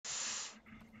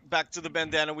Back to the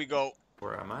bandana we go.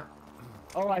 Where am I?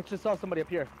 Oh, I just saw somebody up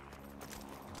here.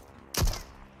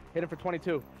 Hit him for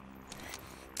 22.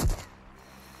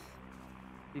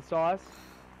 He saw us.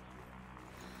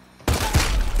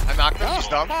 I knocked him. He's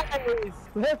dumb. Nice.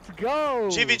 Let's go.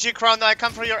 GVG Crown, I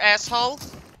come for your asshole.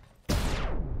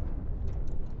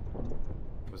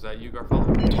 Was that you,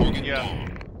 Garfunkel? Yeah.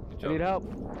 I need help.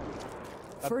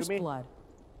 Up to First me. blood.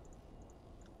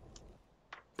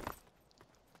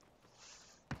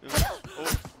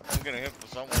 Oh, I'm gonna hit for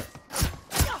somewhere.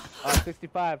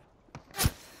 65.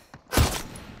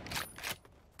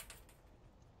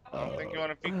 I don't think you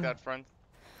want to peek that, friend.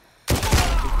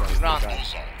 He's not.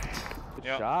 Good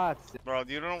Yep. shots. Bro,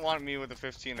 you don't want me with a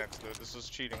 15x, dude. This is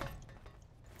cheating.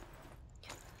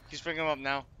 He's picking him up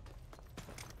now.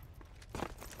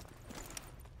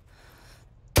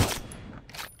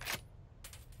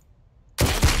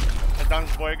 I downed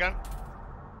his boy again.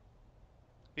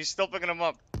 He's still picking him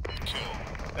up.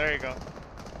 There you go.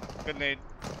 Good nade.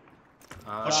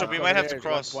 Oh, shit, we might have to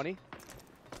cross. 20.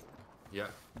 Yeah.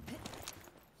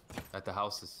 At the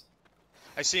houses.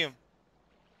 I see him.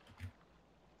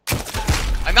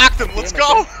 I knocked him. Let's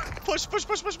go. Push, push,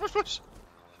 push, push, push, push.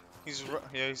 He's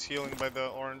he's healing by the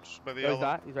orange, by the No, he's yellow.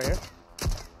 not. He's right here.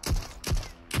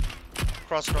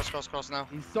 Cross, cross, cross, cross now.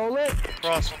 He's so lit.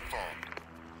 Cross.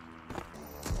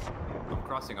 I'm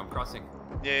crossing. I'm crossing.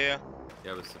 Yeah, yeah.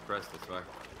 Yeah, it was suppressed. That's why.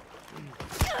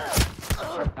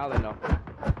 Now they know.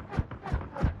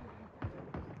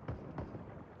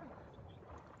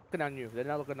 Looking on you. They're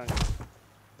not looking on you.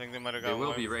 I think they might have got They will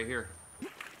away. be right here.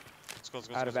 Let's go, let's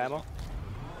go. Out let's of go, ammo. let's go.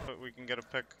 But we can get a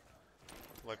pick,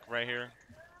 like right here.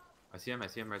 I see him. I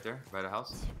see him right there by the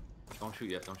house. Don't shoot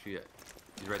yet. Don't shoot yet.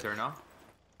 He's right there now.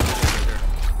 He's right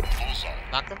there.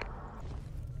 Knock him.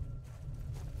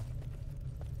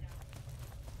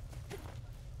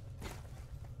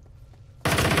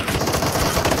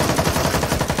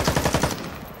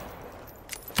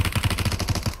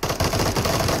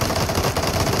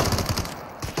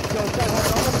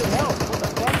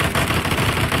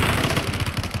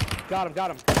 Got him,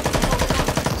 got him.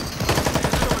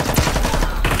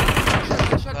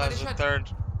 That's the third.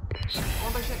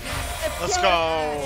 Let's go.